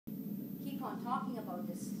keep on talking about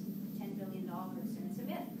this $10 billion, and it's a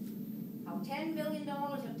myth. How $10 billion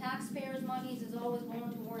of taxpayers' monies is always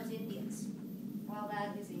going towards Indians. Well,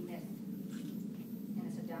 that is a myth, and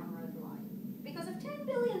it's a downright lie. Because if $10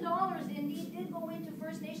 billion indeed did go into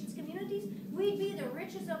First Nations communities, we'd be the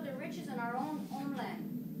richest of the richest in our own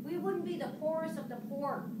homeland. We wouldn't be the poorest of the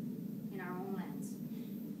poor in our own lands.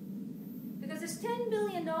 Because this $10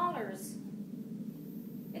 billion,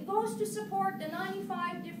 it goes to support the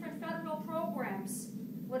 95 different federal programs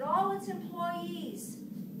with all its employees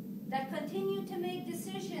that continue to make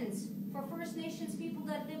decisions for First Nations people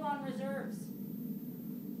that live on reserves.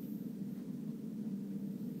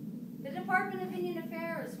 The Department of Indian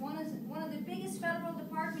Affairs, one of the biggest federal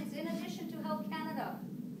departments in addition to Health Canada,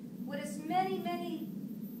 with its many, many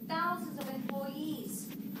thousands of employees,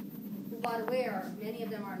 who, by the way, many of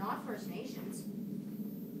them are not First Nations.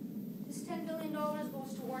 This $10 billion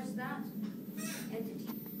goes towards that entity.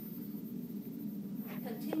 It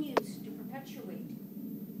continues to perpetuate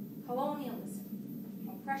colonialism,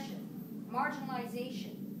 oppression,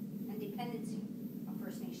 marginalization, and dependency of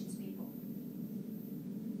First Nations people.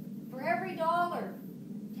 For every dollar,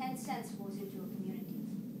 10 cents goes into a community.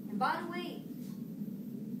 And by the way,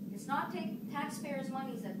 it's not taxpayers'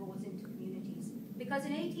 monies that goes into communities. Because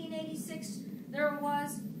in 1886, there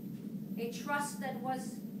was a trust that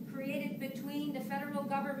was created between the federal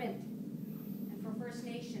government and for First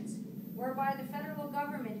Nations, whereby the federal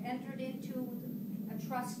government entered into a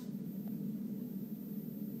trust.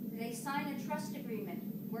 They signed a trust agreement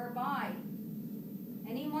whereby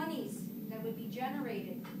any monies that would be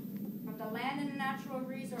generated from the land and natural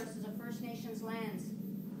resources of First Nations lands,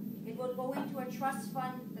 it would go into a trust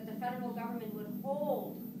fund that the federal government would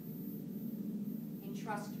hold in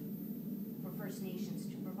trust for First Nations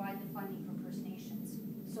to provide the funding for First Nations.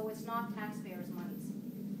 So it's not taxpayers' monies.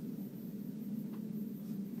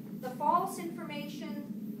 The false information,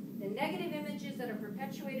 the negative images that are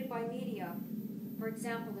perpetuated by media, for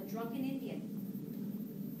example, the drunken Indian,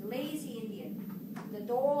 the lazy Indian, the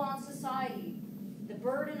dole on society, the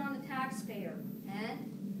burden on the taxpayer,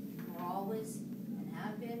 and we're always, and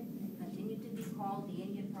have been, and continue to be called the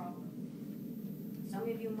Indian problem. Some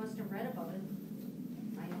of you must have read about it.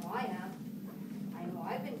 I know I have. I know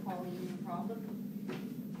I've been called the Indian problem.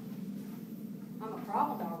 I'm a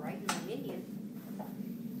problem, all right, and I'm Indian.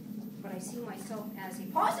 But I see myself as a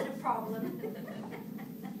positive problem,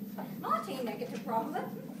 not a negative problem.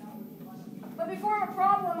 But before I'm a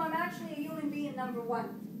problem, I'm actually a human being, number one.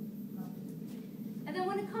 And then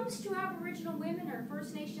when it comes to Aboriginal women or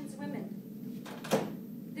First Nations women,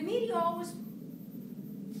 the media always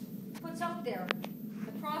puts out there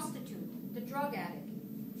the prostitute, the drug addict,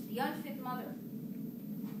 the unfit mother,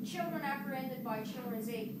 children apprehended by Children's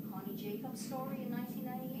Aid, Connie Jacobs' story in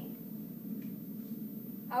 1998.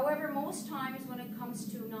 However, most times when it comes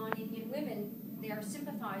to non-Indian women, they are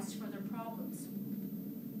sympathized for their problems.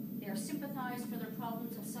 They are sympathized for their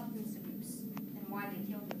problems of substance abuse and why they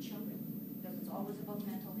kill their children, because it's always about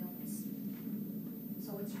mental illness.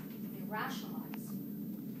 So it's they rationalize.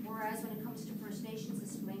 Whereas when it comes to First Nations,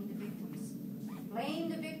 it's blame the victims. Blame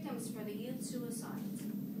the victims for the youth suicides.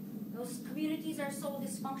 Those communities are so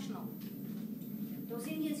dysfunctional. Those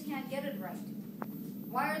Indians can't get it right.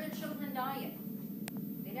 Why are their children dying?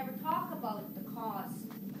 They never talk about the cause,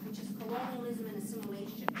 which is colonialism and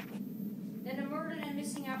assimilation. Then the murdered and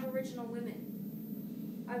missing Aboriginal women.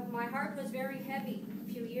 My heart was very heavy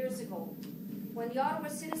a few years ago when the Ottawa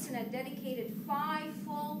Citizen had dedicated 5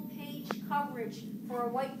 full-page coverage for a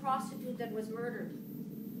white prostitute that was murdered.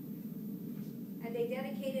 And they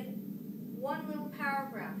dedicated 1 little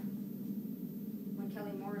paragraph when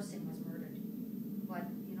Kelly Morrison was murdered. But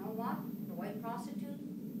you know what? The white prostitute,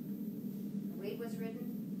 the way it was written,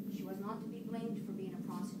 she was not to be blamed for being a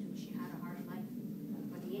prostitute. She had a hard life.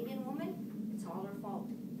 But the Indian woman, it's all her fault.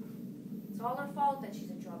 It's all her fault that she's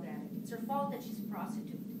a drug addict. It's her fault that she's a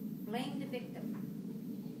prostitute. Blame the victim.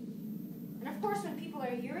 And of course, when people are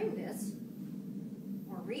hearing this,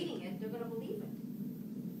 or reading it, they're going to believe it.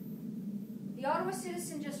 The Ottawa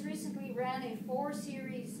Citizen just recently ran a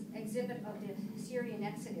 4-series exhibit of the Syrian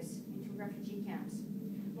exodus into refugee camps,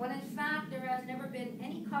 when in fact there has never been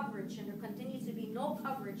any coverage, and there continues to be no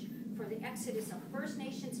coverage for the exodus of First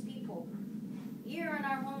Nations people here in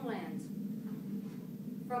our homelands,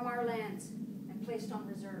 from our lands, and placed on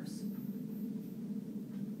reserves.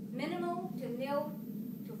 Minimal to nil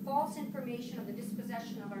to false information of the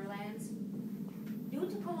dispossession of our lands due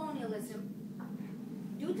to colonialism,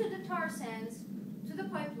 due to the tar sands, to the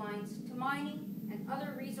pipelines, to mining and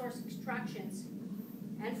other resource extractions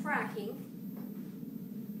and fracking.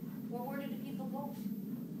 Well, where do the people go?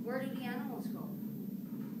 Where do the animals go?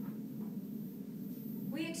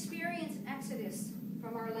 We experience exodus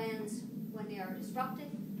from our lands when they are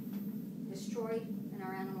disrupted, destroyed, and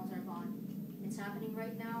our animals are gone. It's happening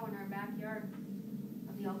right now in our backyard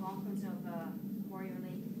of the Algonquins of Warrior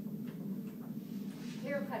Lake.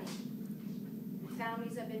 Clear cutting.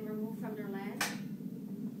 Families have been removed from their land.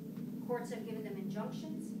 Courts have given them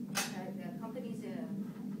injunctions. The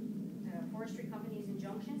forestry companies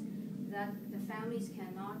injunctions that the families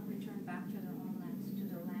cannot return back to their homelands, to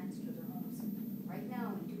their lands, to their homes. Right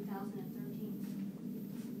now in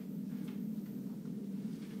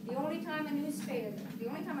 2013. The only time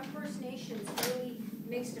a First Nations really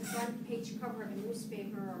makes the front page cover of a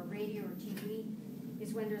newspaper or radio or TV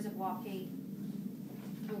is when there's a blockade,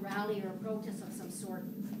 a rally or a protest of some sort,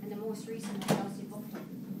 and the most recent was Zibi.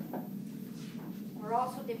 We're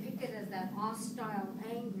also depicted as that hostile,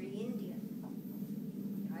 angry Indian.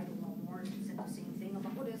 I don't know, more said the same thing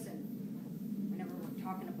about us, and whenever we're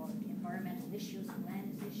talking about environmental issues and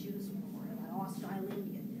land issues, we're that hostile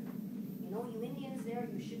Indian. You know, you Indians there,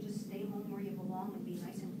 you should just stay home where you belong and be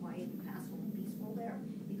nice and quiet and peaceful there,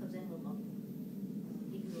 because then we'll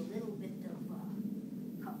give you a little bit of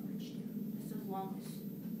coverage there. Just as long as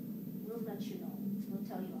we'll let you know, we'll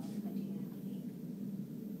tell you how to continue to behave.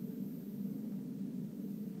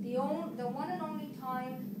 The one and only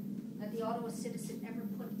time that the Ottawa Citizen ever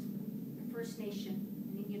put a First Nation,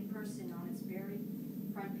 an Indian person, on its very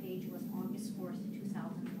front page was August 4th,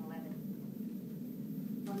 2011,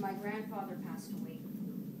 when my grandfather passed away.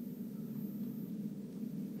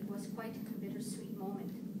 It was quite a bittersweet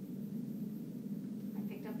moment. I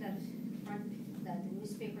picked up the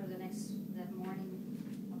newspaper that morning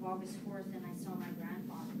of August 4th, and I saw my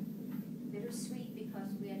grandfather. Bittersweet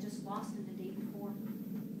because we had just lost him the day before.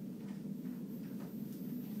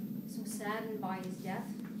 So saddened by his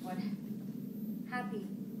death, but happy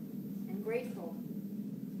and grateful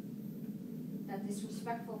that this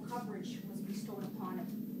respectful coverage was bestowed upon him,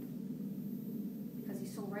 because he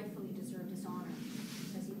so rightfully deserved his honor,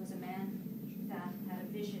 because he was a man that had a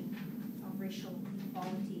vision of racial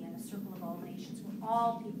equality and a circle of all nations where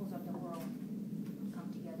all peoples of the world come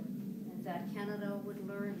together, and that Canada would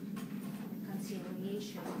learn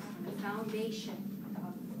reconciliation on the foundation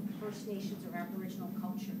of First Nations or Aboriginal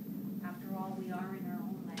culture. After all, we are in our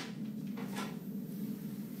own land.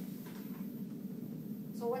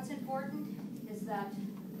 So what's important is that,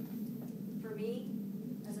 for me,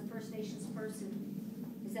 as a First Nations person,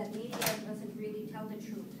 is that media doesn't really tell the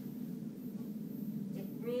truth. It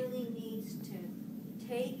really needs to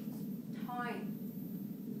take time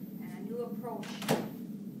and a new approach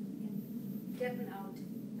in getting out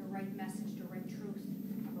the right message, the right truth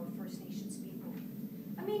about First Nations people.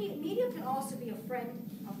 I mean, media can also be a friend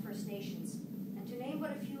of First Nations. And to name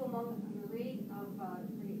but a few among an array of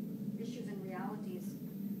issues and realities,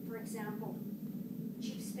 for example,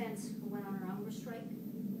 Chief Spence, who went on a hunger strike,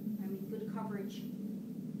 I mean, good coverage.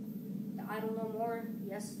 The I Don't Know More,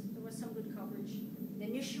 yes, there was some good coverage. The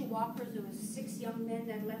Nishu Walkers, there was 6 young men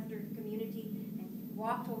that left their community and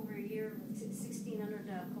walked over a year, 1,600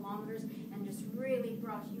 kilometers, and just really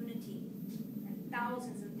brought unity. And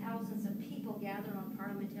thousands of people gathered on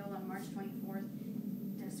Parliament Hill on March 25th,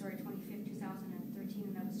 2013,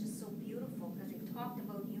 and that was just so beautiful because it talked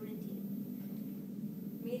about unity.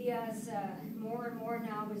 Media is more and more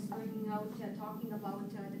now is bringing out, talking about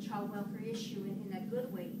the child welfare issue in a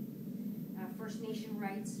good way. First Nation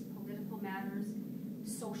rights, political matters,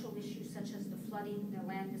 social issues such as the flooding, the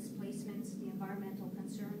land displacements, the environmental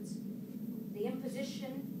concerns, the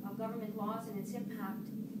imposition of government laws and its impact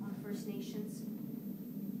on First Nations,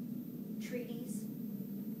 treaties,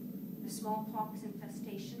 the smallpox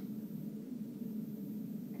infestation,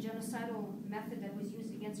 a genocidal method that was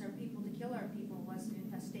used against our people to kill our people was the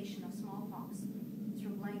infestation of smallpox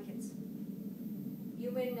through blankets,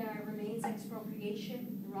 human remains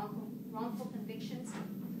expropriation, wrongful convictions,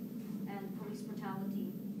 and police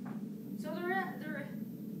brutality. So there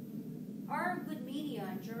are good media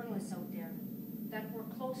and journalists out there that work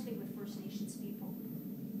closely with First Nations people,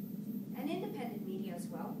 and independent media as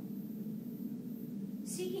well,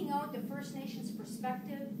 seeking out the First Nations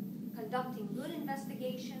perspective, conducting good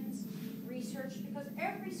investigations, research, because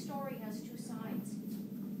every story has 2 sides.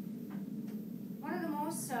 One of the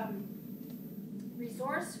most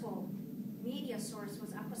resourceful media source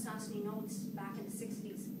was Akwesasne Notes back in the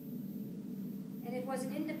 60s. And it was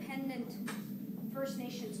an independent First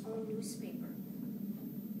Nations owned newspaper.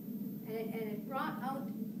 And it brought out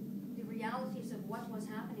the realities of what was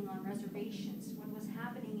happening on reservations, what was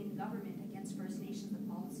happening in government against First Nations, the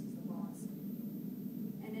policies, the laws.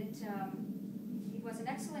 And it was an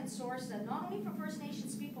excellent source, not only for First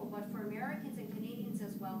Nations people, but for Americans and Canadians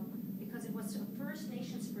as well, because it was a First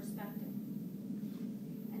Nations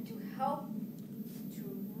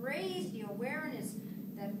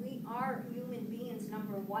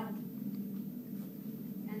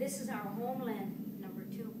this is our homeland, number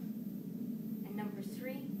 2. And number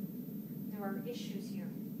 3, there are issues here.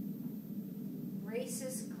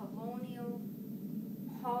 Racist, colonial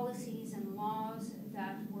policies and laws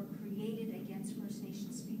that were created against First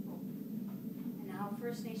Nations people. And how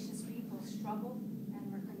First Nations people struggle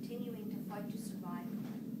and are continuing to fight to survive.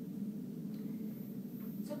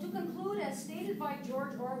 So to conclude, as stated by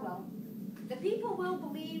George Orwell, the people will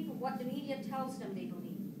believe what the media tells them they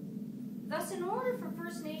believe. Thus, in order for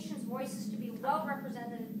First Nations voices to be well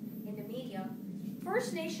represented in the media,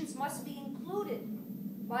 First Nations must be included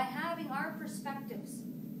by having our perspectives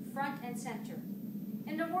front and center.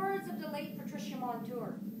 In the words of the late Patricia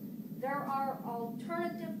Montour, there are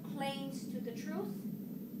alternative claims to the truth,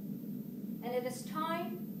 and it is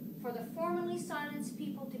time for the formerly silenced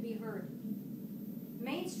people to be heard.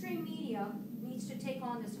 Mainstream media needs to take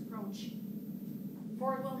on this approach,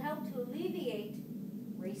 for it will help to alleviate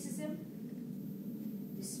racism,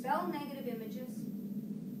 dispel negative images,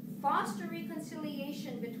 foster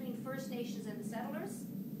reconciliation between First Nations and the settlers,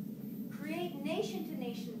 create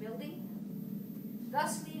nation-to-nation building,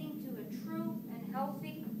 thus leading to a true and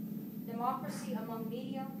healthy democracy among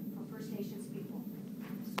media for First Nations people.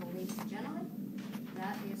 So, ladies and gentlemen,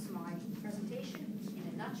 that is my presentation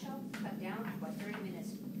in a nutshell, cut down to about 30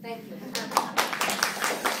 minutes. Thank you.